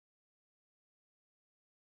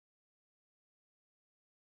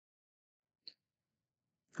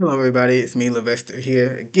Hello everybody, it's me, Levester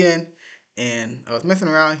here again, and I was messing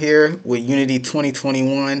around here with Unity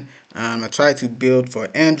 2021. I tried to build for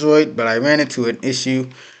Android, but I ran into an issue,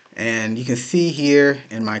 and you can see here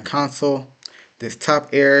in my console, this top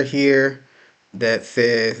error here that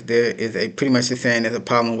says there is a, pretty much just saying there's a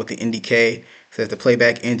problem with the NDK. It says the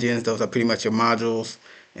playback engines, those are pretty much your modules,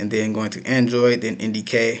 and then going to Android, then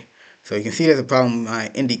NDK. So you can see there's a problem with my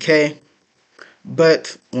NDK.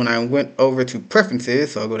 But when I went over to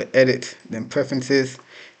preferences, so I'll go to edit, then preferences,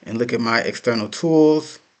 and look at my external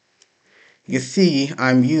tools, you can see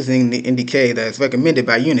I'm using the NDK that is recommended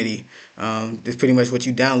by Unity. It's pretty much what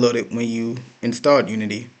you downloaded when you installed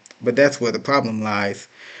Unity. But that's where the problem lies.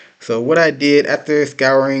 So what I did after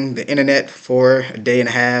scouring the internet for a day and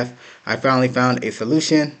a half, I finally found a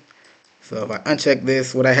solution. So if I uncheck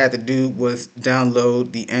this, what I had to do was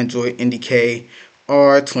download the Android NDK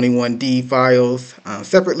R21D files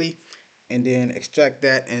separately, and then extract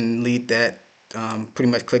that and leave that, pretty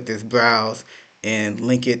much click this browse and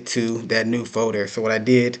link it to that new folder. So what I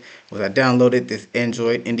did was I downloaded this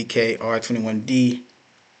Android NDK R21D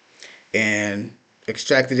and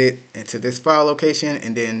extracted it into this file location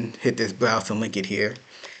and then hit this browse to link it here.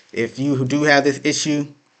 If you do have this issue,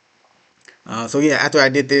 so yeah, after I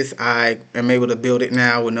did this, I am able to build it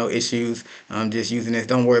now with no issues. Just using this.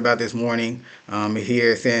 Don't worry about this warning.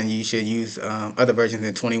 Here saying you should use other versions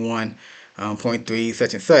in 21.3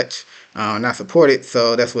 such and such. Not supported.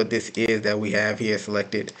 So that's what this is that we have here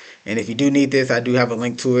selected. And if you do need this, I do have a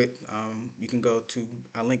link to it. You can go to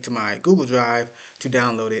a link to my Google Drive to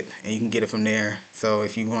download it, and you can get it from there. So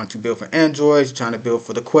if you want to build for Android, you're trying to build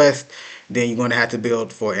for the Quest, then you're going to have to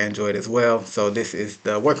build for Android as well. So this is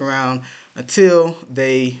the workaround until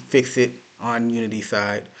they fix it on Unity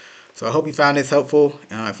side. So I hope you found this helpful.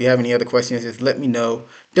 If you have any other questions, just let me know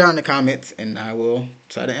down in the comments, and I will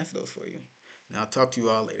try to answer those for you. And I'll talk to you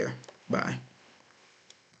all later. Bye.